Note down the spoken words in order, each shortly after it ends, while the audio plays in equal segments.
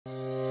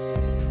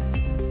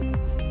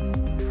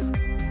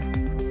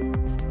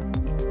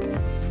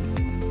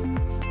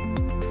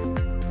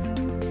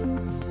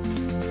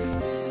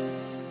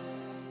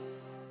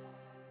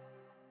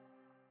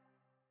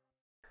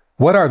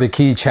What are the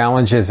key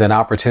challenges and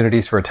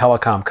opportunities for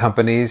telecom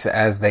companies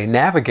as they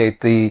navigate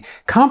the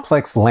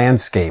complex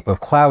landscape of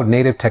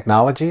cloud-native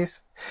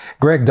technologies?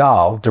 Greg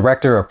Dalle,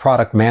 Director of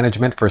Product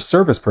Management for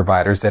Service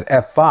Providers at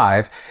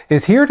F5,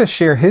 is here to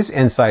share his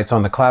insights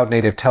on the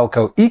cloud-native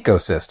telco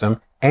ecosystem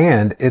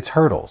and its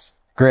hurdles.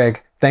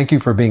 Greg, thank you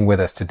for being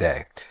with us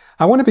today.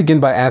 I want to begin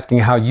by asking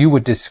how you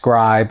would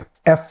describe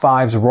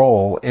F5's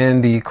role in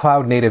the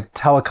cloud-native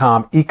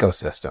telecom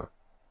ecosystem.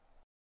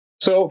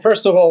 So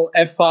first of all,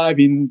 F5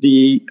 in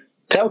the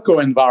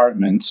telco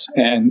environment,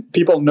 and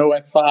people know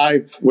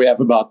F5, we have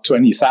about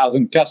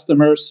 20,000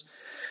 customers,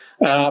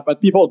 but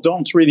people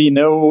don't really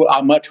know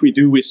how much we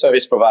do with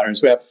service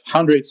providers. We have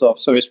hundreds of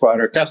service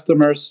provider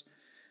customers,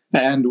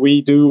 and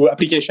we do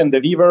application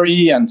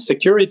delivery and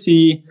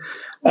security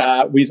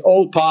with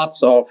all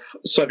parts of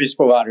service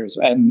providers.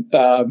 And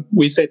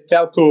we say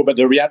telco, but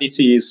the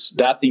reality is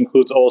that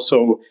includes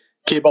also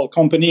cable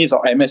companies,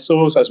 or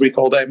MSOs, as we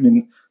call them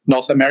in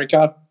North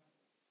America.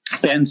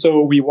 And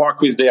so we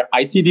work with their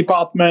IT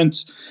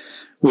department,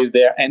 with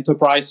their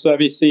enterprise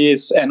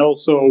services, and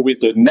also with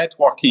the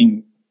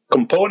networking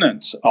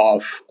components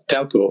of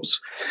telcos.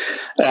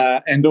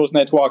 And those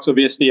networks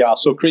obviously are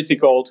so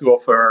critical to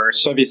offer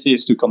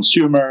services to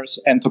consumers,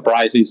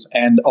 enterprises,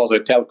 and other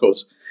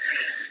telcos.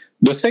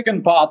 The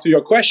second part to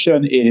your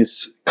question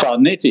is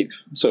cloud native.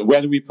 So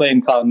where do we play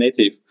in cloud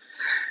native?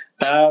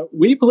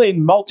 We play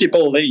in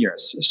multiple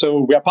layers.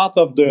 So we are part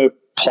of the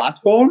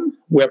platform,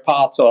 we're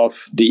part of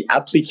the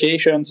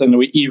applications, and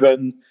we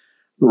even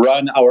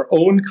run our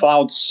own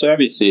cloud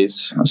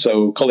services.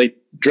 So call it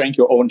drink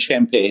your own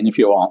champagne if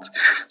you want.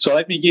 So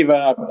let me give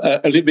a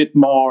little bit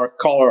more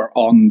color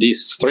on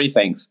these three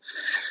things.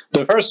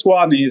 The first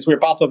one is we're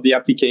part of the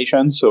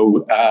application.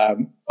 So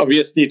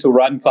obviously to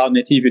run cloud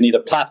native, you need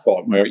a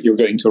platform where you're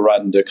going to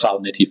run the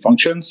cloud native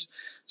functions.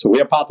 So we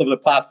are part of the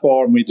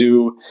platform. We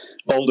do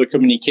all the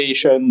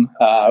communication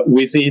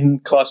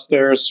within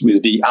clusters,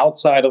 with the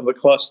outside of the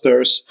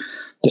clusters,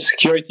 the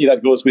security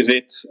that goes with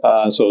it.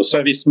 So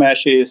service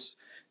meshes,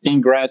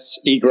 ingress,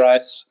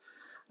 egress.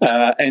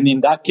 And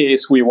in that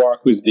case, we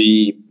work with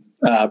the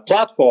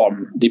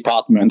platform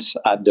departments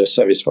at the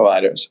service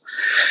providers.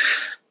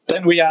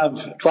 Then we have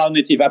cloud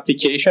native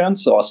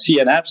applications, or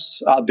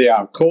CNFs, they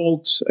are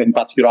called. In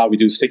particular, we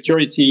do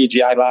security,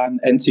 GI-LAN,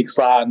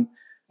 N6LAN,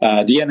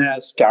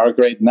 DNS,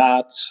 carrier-grade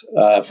NAT,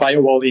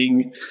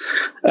 firewalling.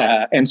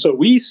 And so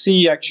we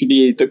see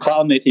actually the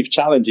cloud-native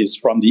challenges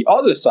from the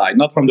other side,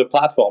 not from the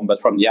platform,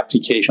 but from the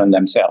application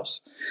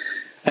themselves.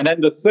 And then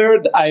the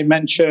third I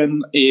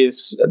mentioned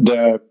is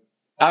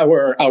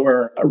our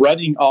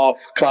running of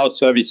cloud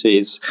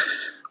services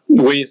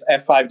with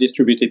F5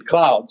 distributed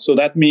cloud. So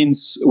that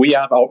means we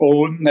have our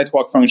own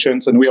network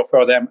functions and we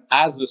offer them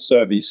as a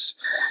service.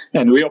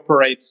 And we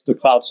operate the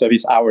cloud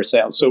service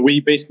ourselves. So we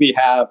basically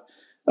have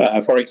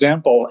for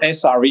example,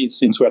 SREs,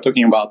 since we're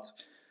talking about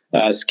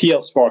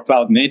skills for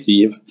cloud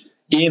native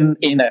in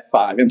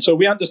F5. And so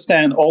we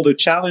understand all the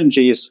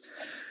challenges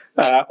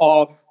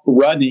of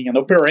running and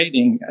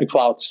operating a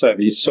cloud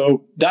service.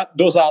 So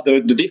those are the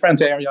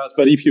different areas.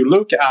 But if you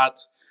look at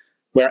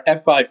where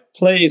F5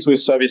 plays with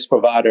service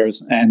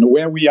providers and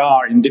where we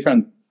are in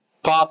different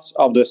parts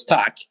of the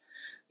stack,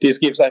 this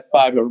gives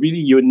F5 a really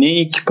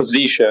unique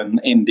position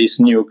in these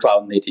new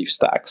cloud native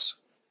stacks.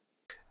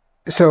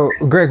 So,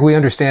 Greg, we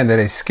understand that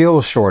a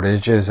skill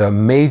shortage is a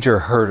major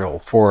hurdle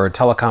for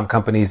telecom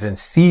companies in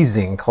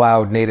seizing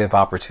cloud-native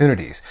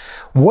opportunities.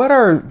 What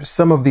are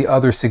some of the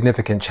other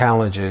significant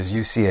challenges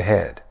you see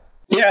ahead?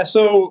 Yeah,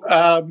 so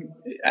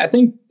I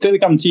think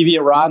TelecomTV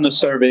ran a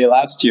survey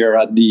last year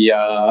at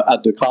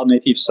the Cloud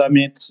Native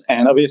Summit,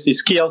 and obviously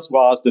skills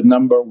was the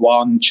number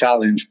one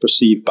challenge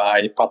perceived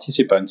by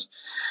participants.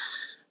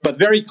 But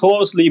very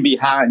closely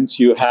behind,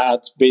 you had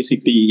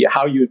basically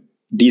how you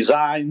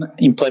design,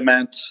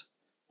 implement,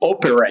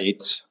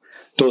 operate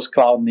those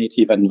cloud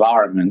native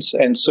environments.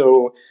 And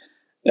so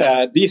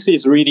this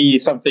is really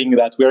something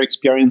that we're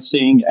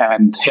experiencing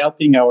and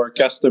helping our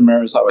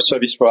customers, our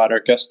service provider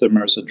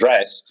customers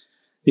address,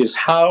 is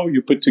how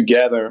you put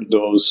together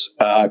those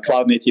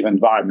cloud native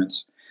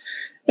environments.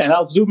 And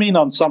I'll zoom in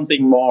on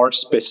something more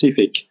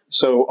specific.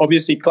 So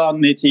obviously cloud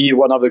native,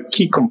 one of the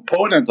key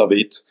components of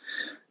it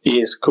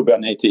is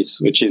Kubernetes,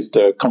 which is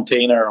the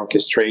container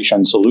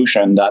orchestration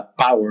solution that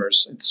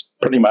powers, it's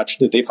pretty much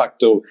the de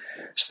facto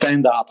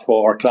standard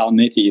for cloud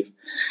native.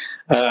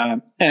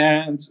 Part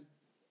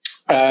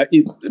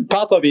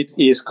of it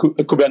is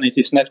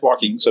Kubernetes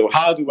networking. So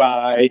how do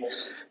I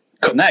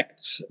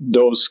connect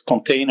those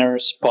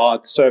containers,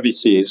 pod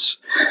services?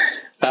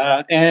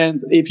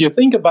 And if you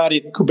think about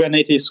it,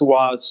 Kubernetes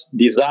was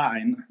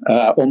designed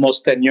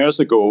almost 10 years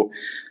ago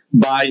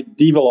by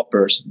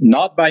developers,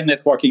 not by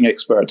networking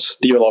experts,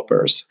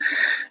 developers.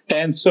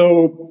 And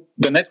so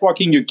the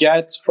networking you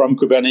get from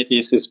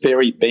Kubernetes is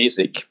very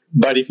basic.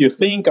 But if you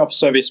think of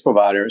service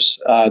providers,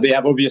 they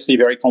have obviously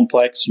very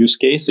complex use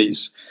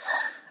cases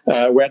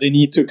where they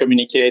need to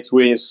communicate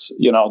with,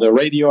 the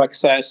radio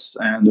access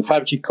and the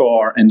 5G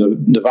core and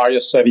the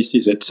various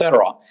services,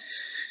 etc.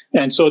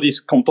 And so this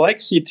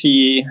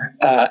complexity,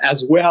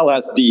 as well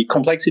as the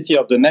complexity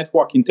of the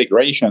network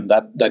integration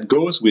that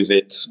goes with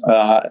it,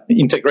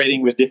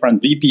 integrating with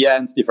different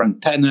VPNs,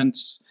 different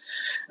tenants,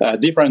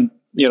 different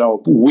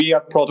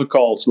weird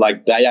protocols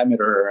like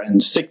diameter and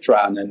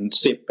SIGTRAN and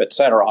SIP,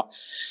 etc.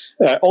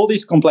 All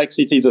this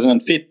complexity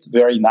doesn't fit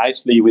very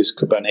nicely with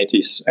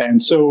Kubernetes.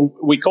 And so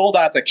we call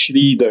that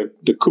actually the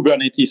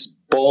Kubernetes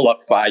ball of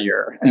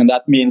fire. And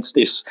that means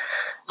this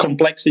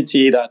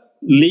complexity that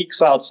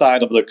leaks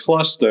outside of the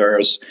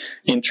clusters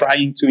in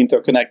trying to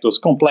interconnect those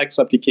complex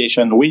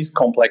applications with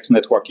complex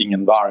networking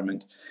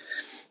environment.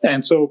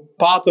 And so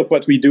part of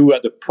what we do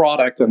at the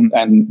product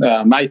and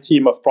my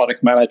team of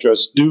product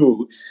managers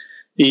do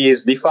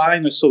is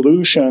define a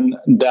solution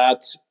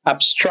that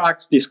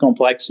abstracts this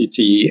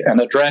complexity and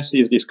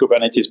addresses this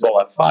Kubernetes ball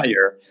of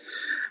fire,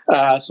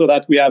 so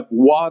that we have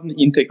one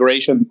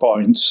integration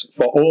point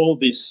for all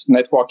this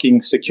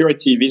networking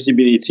security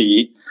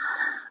visibility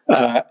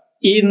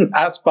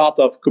as part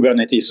of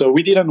Kubernetes. So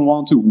we didn't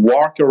want to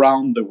work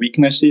around the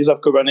weaknesses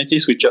of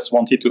Kubernetes. We just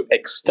wanted to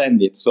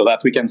extend it so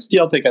that we can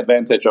still take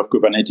advantage of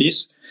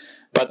Kubernetes,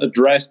 but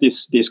address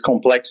this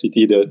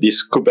complexity,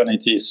 this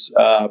Kubernetes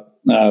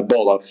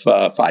ball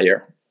of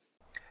fire.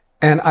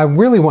 And I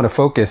really want to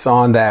focus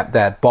on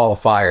that ball of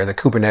fire, the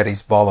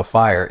Kubernetes ball of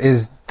fire.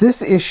 Is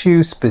this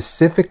issue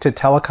specific to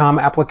telecom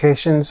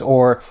applications,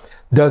 or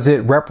does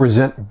it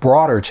represent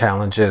broader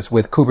challenges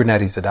with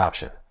Kubernetes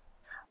adoption?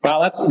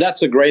 Well,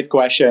 that's a great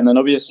question. And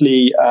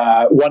obviously,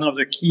 one of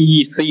the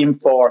key themes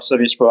for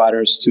service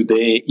providers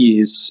today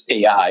is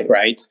AI,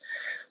 right?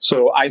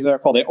 So either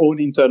for their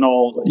own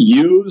internal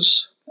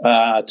use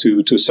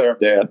to serve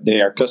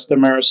their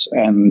customers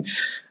and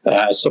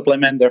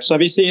supplement their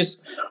services,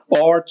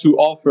 or to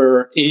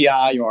offer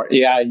AI or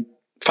AI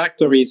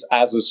factories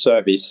as a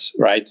service,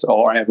 right?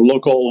 Or have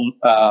local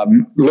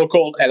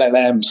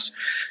LLMs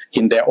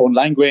in their own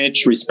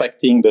language,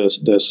 respecting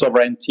the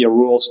sovereignty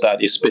rules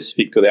that is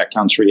specific to their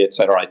country, et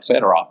cetera, et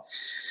cetera.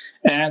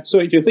 And so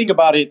if you think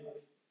about it,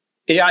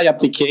 AI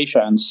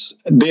applications,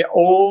 they're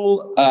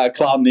all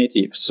cloud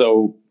native.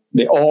 So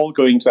they're all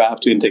going to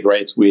have to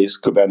integrate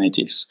with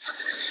Kubernetes.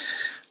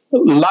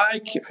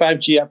 Like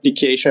 5G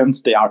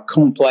applications, they are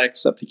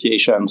complex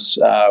applications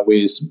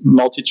with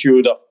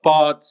multitude of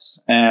pods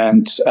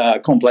and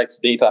complex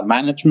data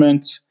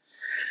management.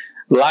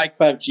 Like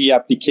 5G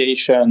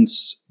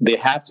applications, they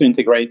have to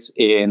integrate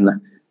in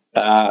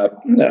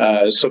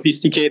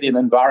sophisticated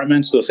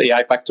environments. Those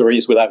AI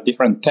factories will have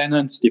different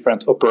tenants,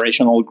 different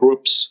operational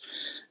groups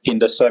in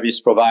the service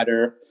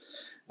provider,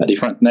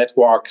 different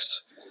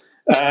networks.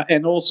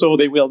 And also,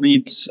 they will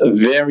need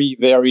very,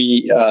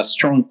 very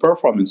strong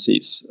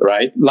performances,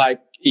 right?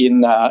 Like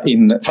in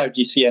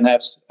 5G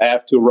CNFs, I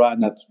have to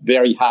run at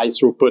very high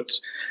throughput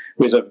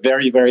with a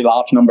very, very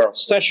large number of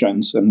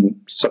sessions and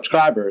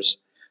subscribers.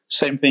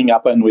 Same thing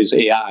happened with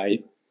AI,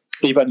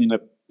 even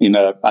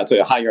at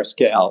a higher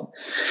scale.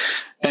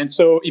 And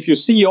so, if you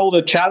see all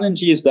the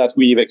challenges that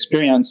we've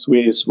experienced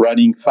with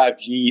running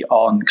 5G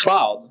on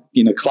cloud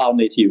in a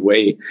cloud-native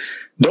way,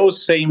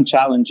 those same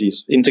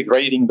challenges,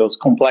 integrating those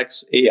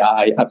complex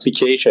AI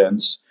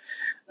applications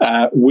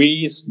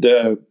with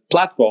the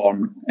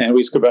platform and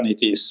with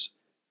Kubernetes,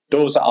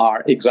 those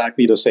are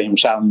exactly the same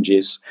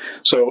challenges.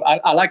 So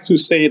I like to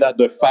say that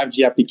the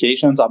 5G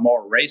applications are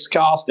more race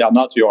cars. They are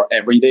not your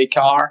everyday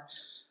car.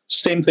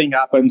 Same thing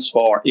happens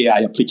for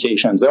AI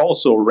applications. They're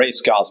also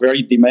race cars,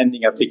 very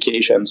demanding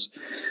applications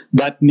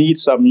that need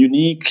some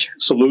unique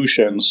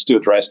solutions to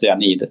address their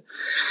need.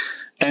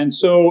 And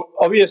so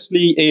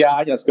obviously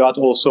AI has got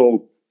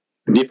also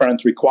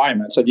different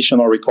requirements,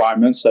 additional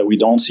requirements that we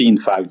don't see in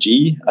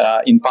 5G.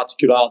 In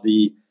particular,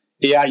 the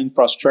AI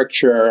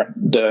infrastructure,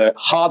 the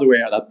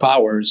hardware that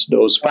powers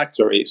those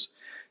factories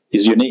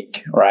is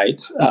unique,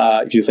 right?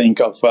 If you think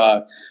of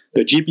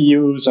the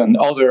GPUs and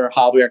other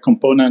hardware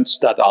components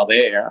that are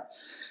there,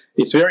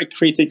 it's very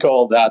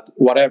critical that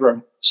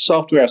whatever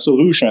software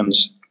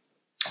solutions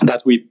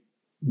that we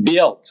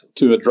built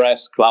to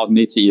address cloud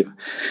native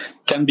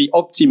can be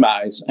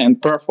optimized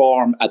and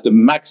perform at the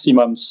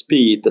maximum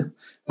speed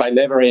by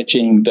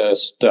leveraging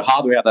the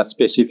hardware that's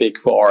specific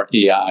for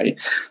AI.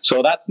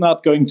 So that's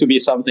not going to be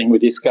something we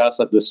discuss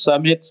at the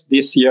summit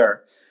this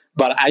year,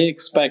 but I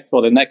expect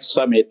for the next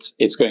summit,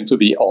 it's going to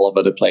be all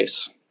over the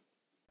place.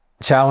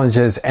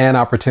 Challenges and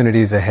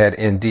opportunities ahead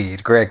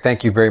indeed. Greg,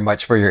 thank you very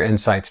much for your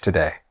insights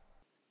today.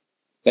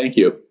 Thank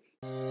you.